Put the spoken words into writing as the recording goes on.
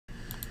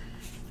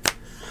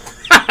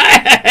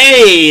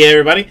Hey,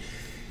 everybody.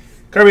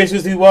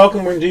 RPAs,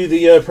 welcome. We're going to do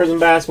the Prizm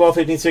Basketball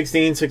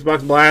 15-16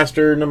 6-box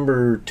blaster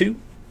number 2.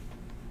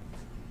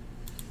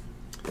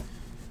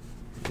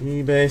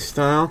 eBay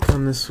style.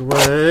 Come this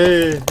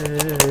way.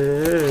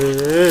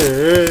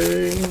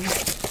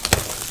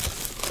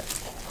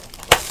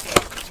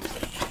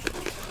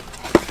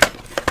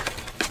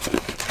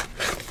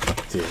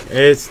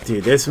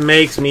 Dude, this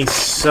makes me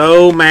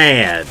so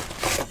mad.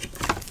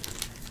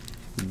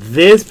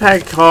 This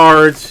pack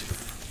cards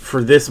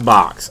for this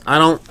box.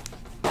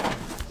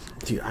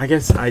 Dude, I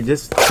guess I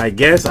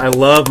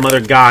love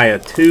Mother Gaia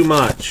too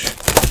much.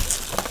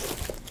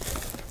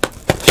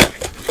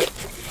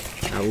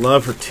 I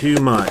love her too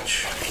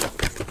much.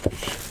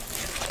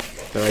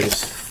 But I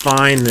just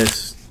find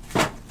this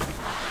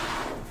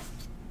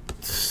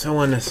so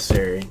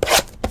unnecessary.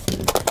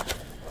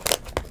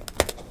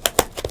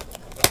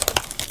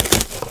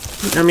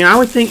 I mean, I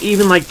would think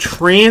even like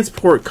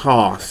transport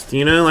cost,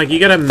 you know, like you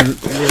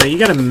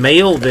gotta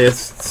mail this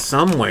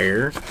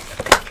somewhere.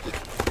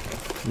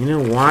 You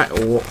know why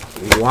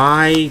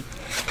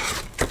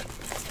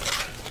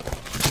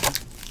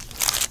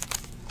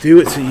do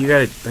it so you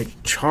gotta like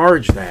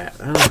charge that?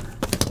 I don't know.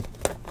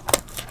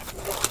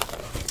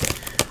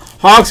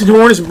 Hawks and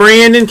Hornets,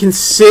 Brandon,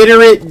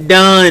 consider it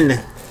done.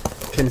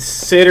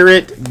 Consider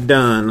it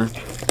done.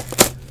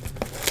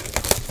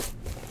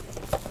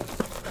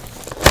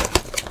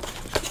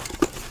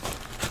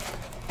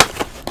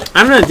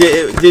 I don't know.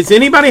 Does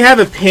anybody have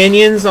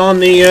opinions on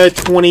the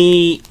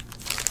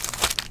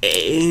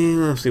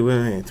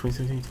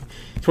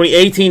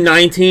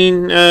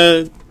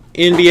 2018-19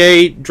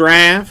 NBA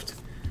draft?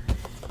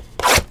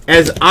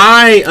 As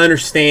I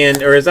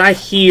understand, or as I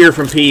hear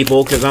from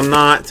people, because I'm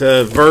not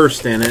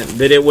versed in it,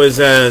 that it was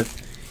a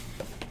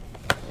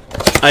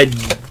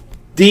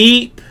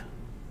deep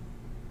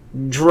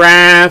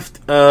draft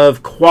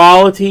of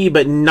quality,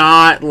 but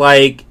not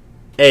like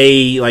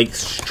a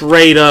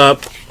straight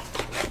up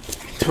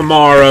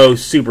tomorrow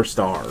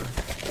superstar,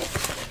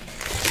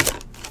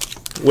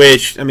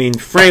 which, I mean,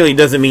 frankly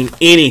doesn't mean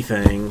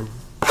anything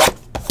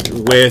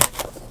with,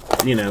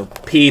 you know,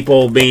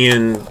 people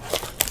being,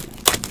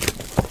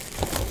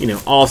 you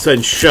know, all of a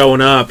sudden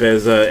showing up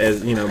as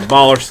you know,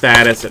 baller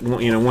status,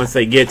 you know, once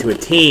they get to a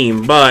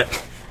team. But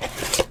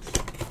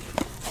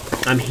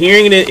I'm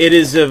hearing that it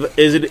is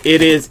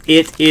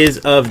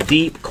of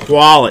deep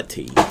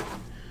quality.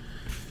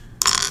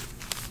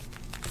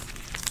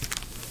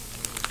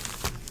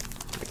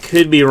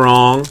 Could be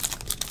wrong.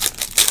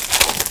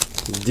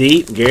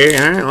 Deep, Gary.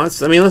 All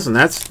right, I mean, listen.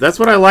 That's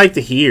what I like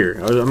to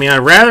hear. I mean, I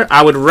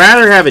would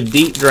rather have a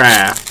deep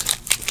draft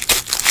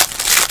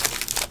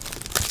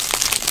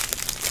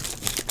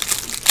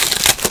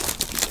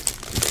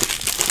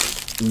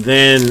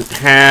than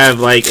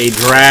have like a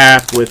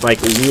draft with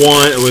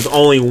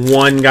only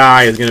one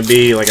guy is going to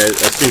be like a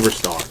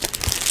superstar.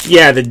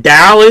 Yeah, the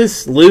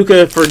Dallas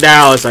Luka for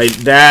Dallas.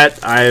 I've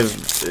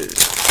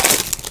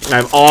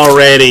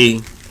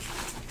already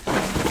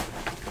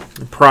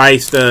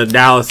priced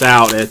Dallas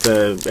out at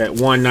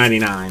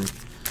 $199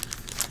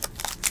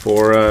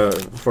 for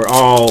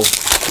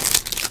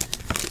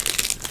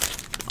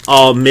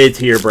all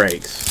mid-tier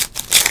breaks.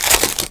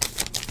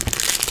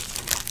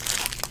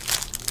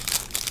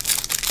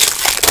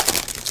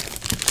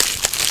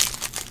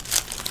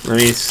 I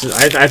mean,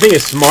 I think a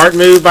smart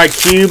move by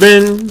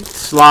Cuban.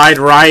 Slide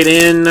right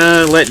in,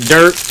 let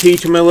Dirk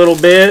teach him a little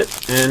bit,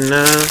 and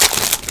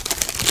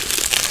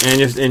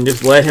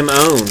just let him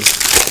own.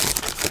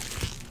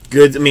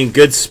 Good, I mean,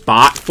 good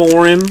spot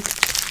for him,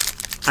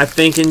 I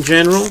think, in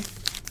general.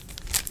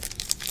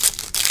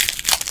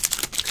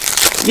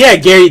 Yeah,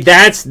 Gary,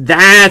 that's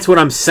what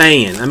I'm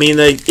saying. I mean,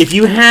 if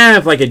you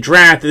have like a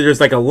draft that there's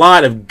like a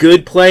lot of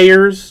good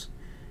players,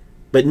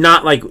 but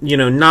not like, you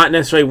know, not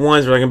necessarily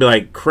ones that are going to be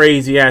like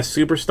crazy ass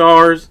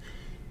superstars,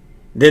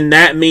 then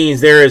that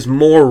means there is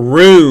more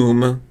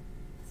room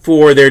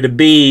for there to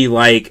be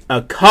like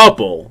a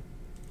couple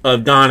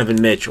of Donovan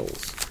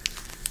Mitchells,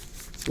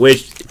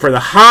 which for the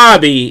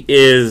hobby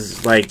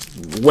is like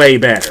way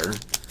better,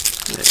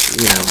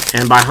 you know,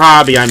 and by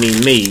hobby I mean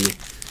me.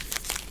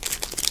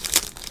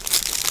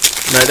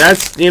 But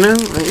that's, you know,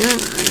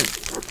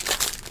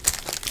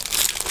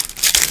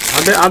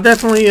 I'll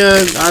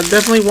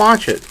definitely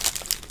watch it.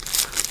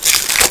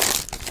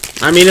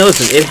 I mean,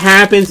 listen, it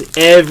happens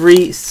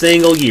every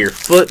single year.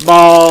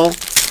 Football,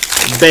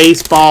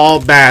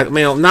 baseball, I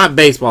mean, not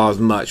baseball as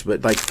much,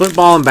 but like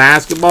football and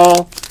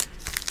basketball.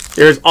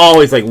 There's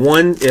always like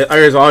one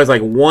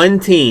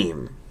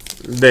team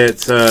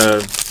that's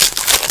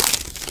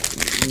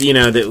you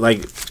know, that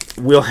like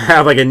we'll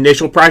have like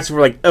initial prices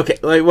for like well,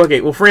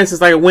 for instance,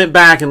 like I went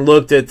back and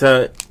looked at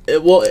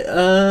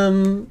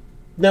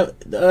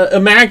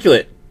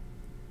Immaculate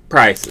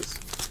prices.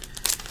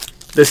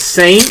 The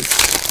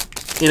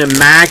Saints in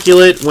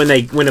Immaculate, when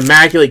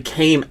Immaculate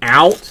came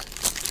out,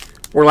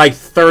 were like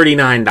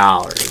 $39.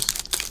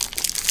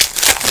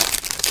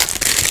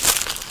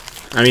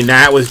 I mean,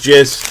 that was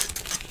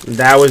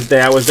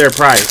their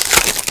price,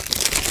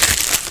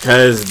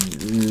 because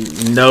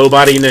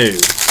nobody knew.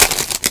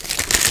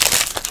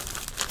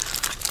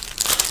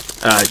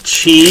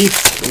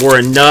 Chiefs were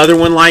another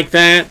one like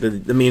that. I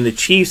mean, the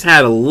Chiefs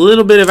had a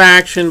little bit of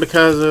action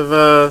because of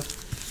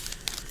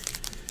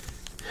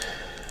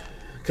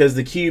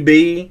the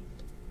QB.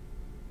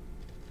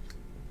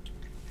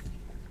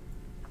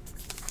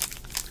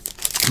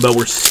 But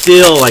we're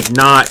still like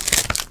not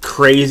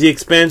crazy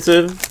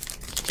expensive.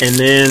 And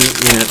then,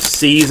 you know,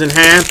 season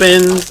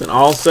happens, and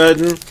all of a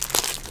sudden,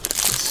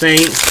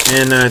 Saints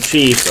and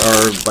Chiefs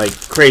are like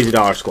crazy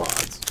dollar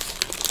squads.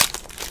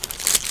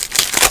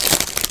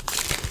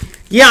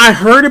 Yeah, I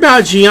heard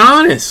about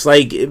Giannis,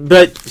 like,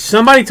 but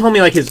somebody told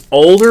me like his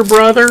older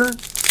brother,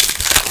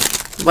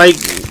 like,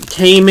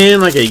 came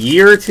in like a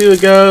year or two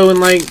ago and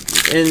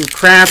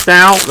crapped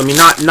out. I mean,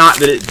 not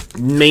that it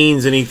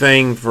means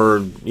anything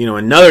for, you know,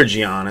 another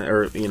Giannis,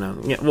 or, you know,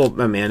 yeah, well,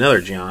 I mean,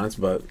 another Giannis,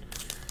 but.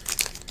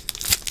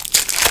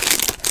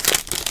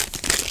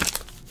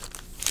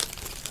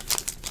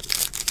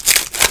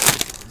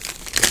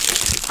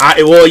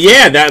 Well,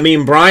 yeah, I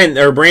mean, Brandon,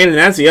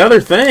 that's the other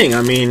thing.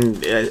 I mean,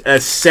 a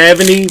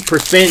 70%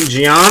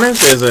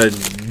 Giannis is a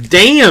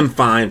damn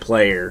fine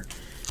player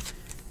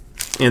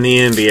in the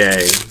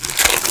NBA.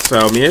 So,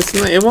 I mean,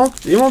 it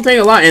won't take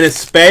a lot, and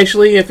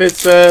especially if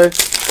it's to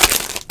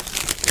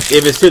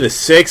the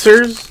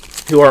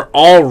Sixers, who are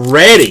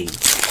already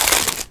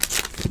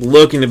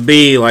looking to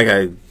be like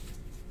a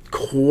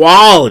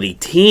quality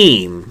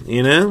team.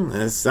 You know,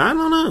 I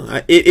don't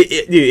know.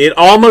 It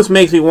almost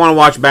makes me want to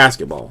watch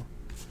basketball.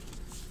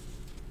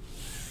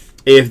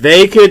 If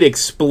they could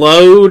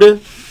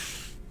explode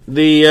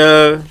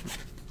the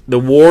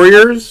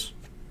Warriors,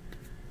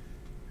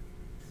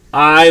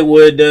 I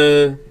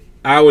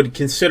would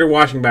consider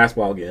watching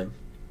basketball again.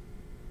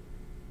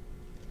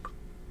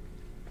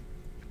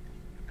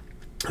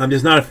 I'm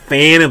just not a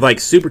fan of like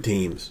super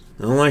teams.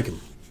 I don't like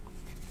them.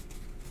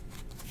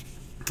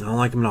 I don't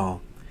like them at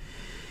all.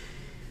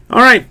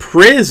 All right,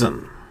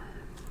 Prizm.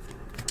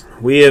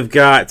 We have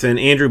got an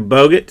Andrew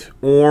Bogut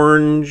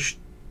orange.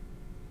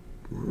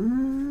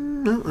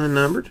 No,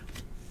 unnumbered.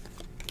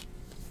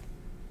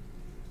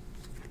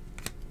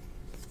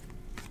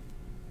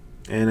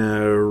 And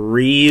a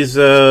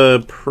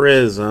Riza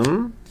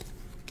Prizm.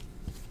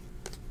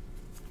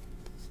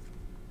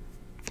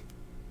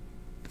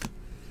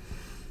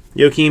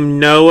 Joakim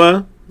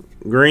Noah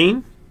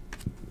green.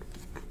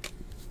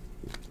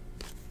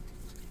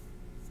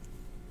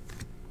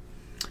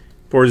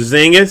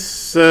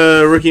 Porzingis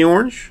rookie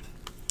orange.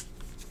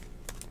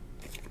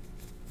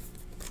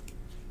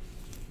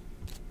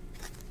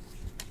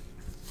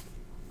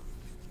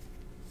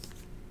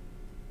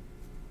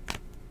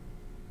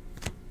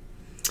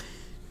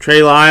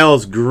 Trey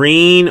Lyles,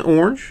 green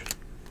orange.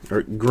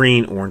 Or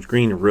green orange.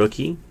 Green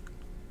rookie.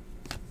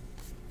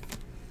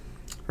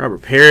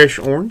 Robert Parrish,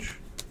 orange.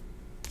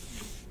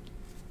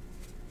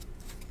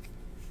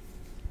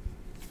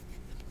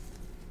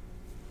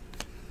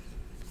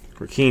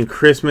 Rakeem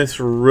Christmas,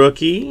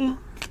 rookie.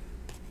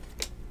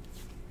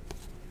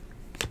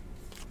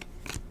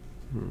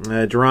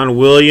 Deron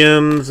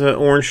Williams,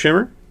 orange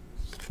shimmer.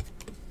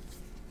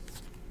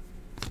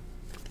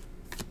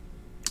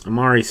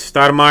 Amari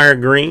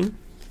Stoudemire, green.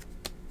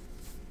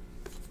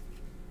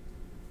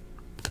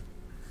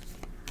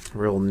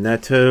 Real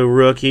Neto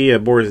rookie,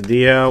 Boris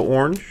Diaw,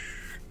 orange.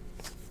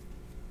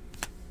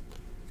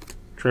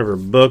 Trevor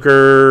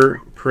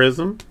Booker,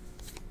 Prizm.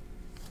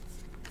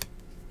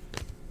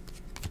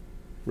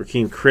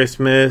 Rakeem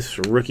Christmas,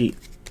 rookie,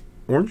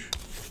 orange.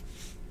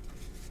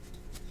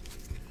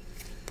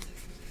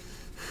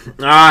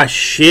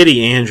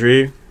 Shitty,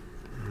 Andrew.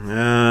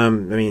 I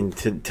mean,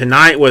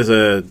 tonight was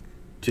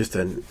just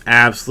an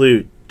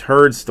absolute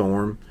turd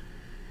storm.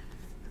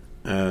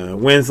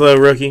 Winslow,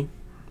 rookie.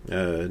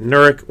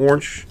 Nurkic,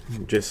 orange.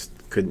 Just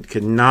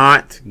could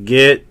not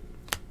get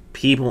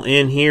people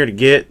in here to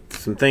get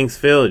some things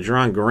filled.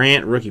 Jerron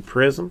Grant, rookie,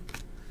 Prizm.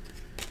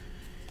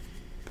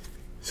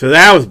 So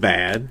that was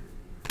bad.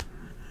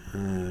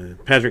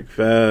 Patrick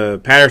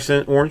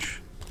Patterson,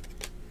 orange.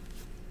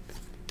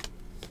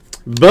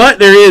 But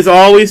there is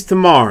always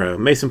tomorrow.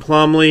 Mason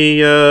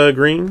Plumlee,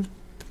 green.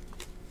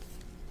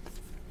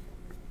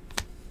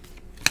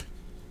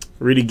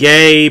 Rudy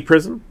Gay,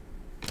 Prizm.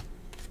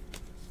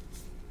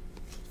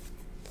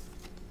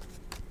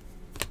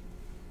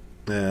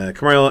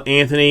 Carmelo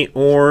Anthony,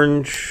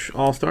 orange,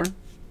 all-star.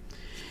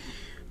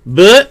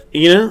 But,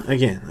 you know,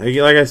 again,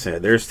 like I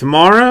said, there's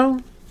tomorrow.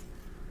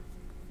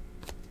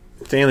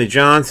 Stanley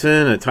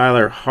Johnson, a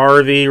Tyler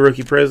Harvey,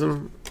 rookie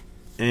Prizm.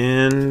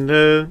 And,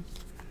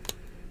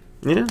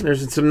 yeah,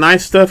 there's some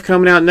nice stuff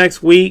coming out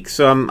next week,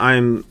 so I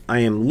am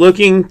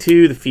looking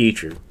to the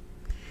future.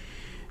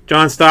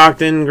 John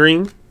Stockton,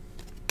 green.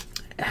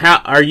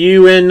 Are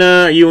you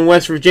in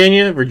West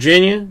Virginia? Where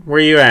are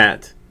you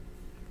at?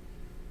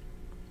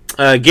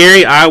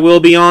 Gary, I will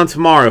be on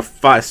tomorrow,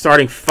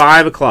 starting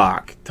 5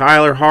 o'clock.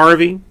 Tyler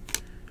Harvey,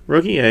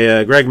 rookie.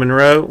 Greg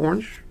Monroe,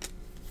 orange.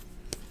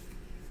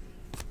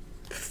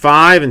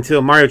 5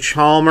 until Mario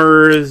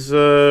Chalmers,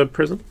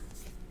 Prizm.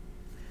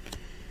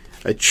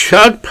 A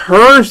Chuck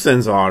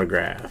Persons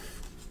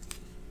autograph.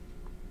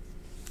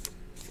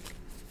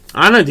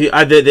 I don't know, dude.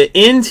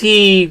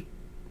 The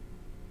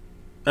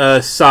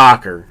NT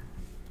soccer,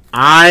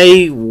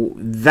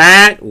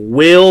 that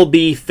will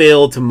be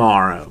filled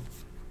tomorrow.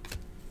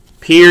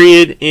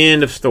 Period.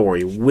 End of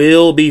story.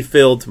 Will be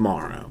filled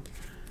tomorrow.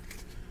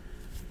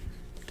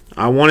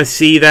 I want to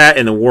see that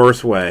in the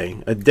worst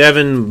way. A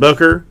Devin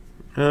Booker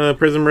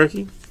Prizm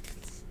rookie.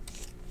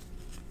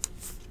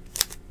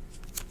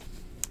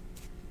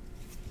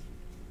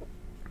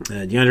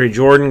 DeAndre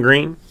Jordan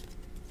green.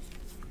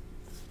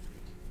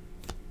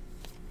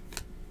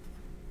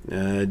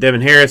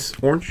 Devin Harris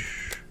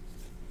orange.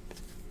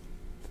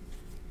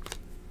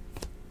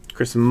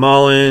 Chris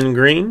Mullen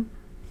green.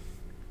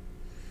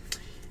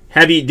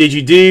 Did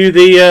you do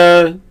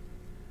the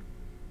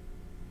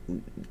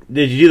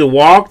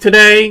walk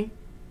today,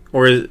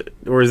 or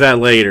is that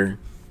later?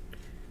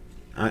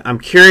 I'm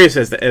curious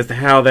as to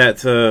how that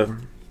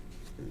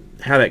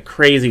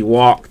crazy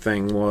walk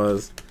thing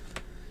was.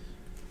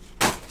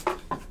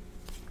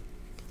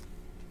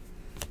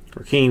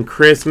 Raheem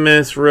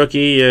Christmas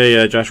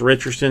rookie, Josh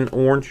Richardson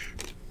orange.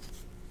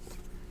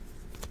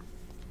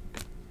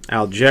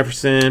 Al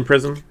Jefferson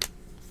Prizm.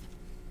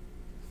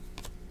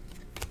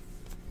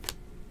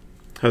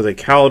 Jose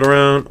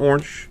Calderon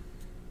orange.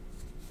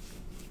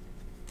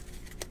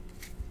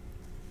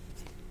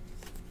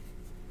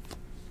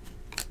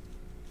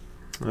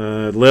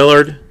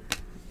 Lillard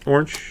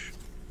orange.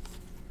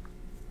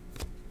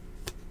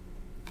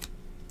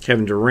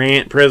 Kevin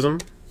Durant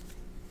Prizm.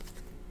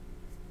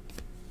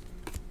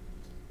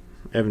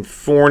 Evan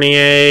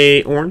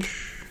Fournier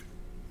orange.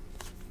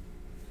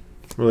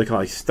 Willie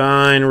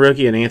Cauley-Stein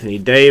rookie, and Anthony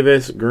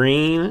Davis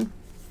green.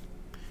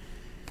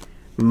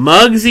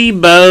 Muggsy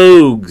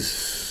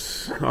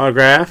Bogues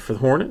autograph for the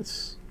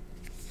Hornets.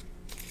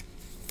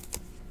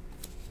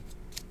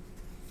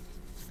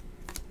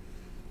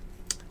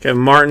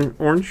 Kevin Martin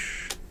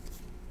orange.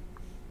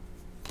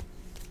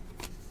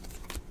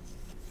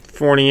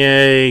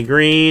 Fournier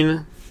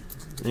green.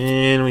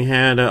 And we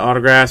had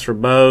autographs for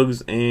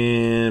Bogues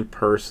and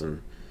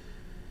Person.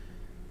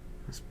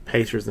 That's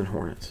Pacers and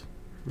Hornets.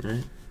 All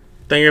right.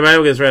 Thank you, everybody.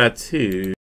 We'll get this right at 2.